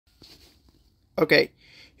Okay,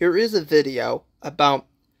 here is a video about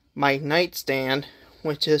my nightstand,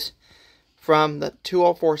 which is from the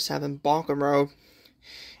 2047 Balcom Road.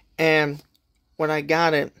 And when I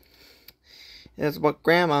got it, it's what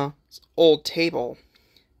Grandma's old table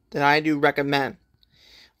that I do recommend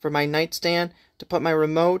for my nightstand to put my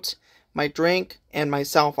remote, my drink, and my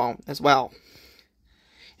cell phone as well.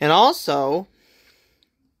 And also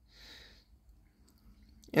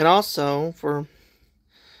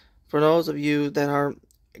for those of you that are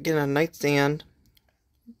getting a nightstand,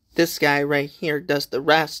 this guy right here does the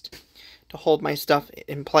rest to hold my stuff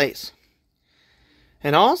in place.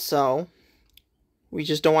 And also, we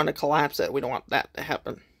just don't want to collapse it. We don't want that to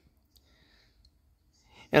happen.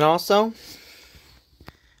 And also,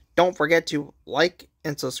 don't forget to like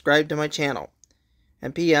and subscribe to my channel.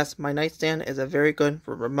 And P.S. My nightstand is very good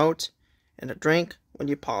for remote and a drink when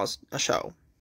you pause a show.